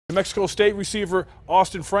New Mexico State receiver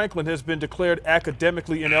Austin Franklin has been declared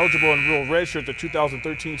academically ineligible and will redshirt the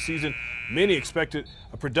 2013 season. Many expected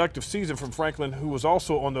a productive season from Franklin, who was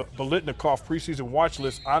also on the Biletnikoff preseason watch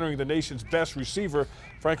list, honoring the nation's best receiver.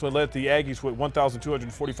 Franklin led the Aggies with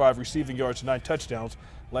 1,245 receiving yards and 9 touchdowns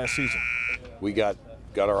last season. We got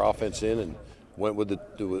our offense in and went with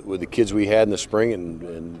the kids we had in the spring,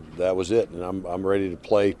 and that was it. And I'm ready to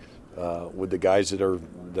play with the guys that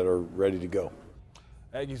are ready to go.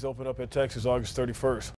 Aggies open up at Texas August 31st.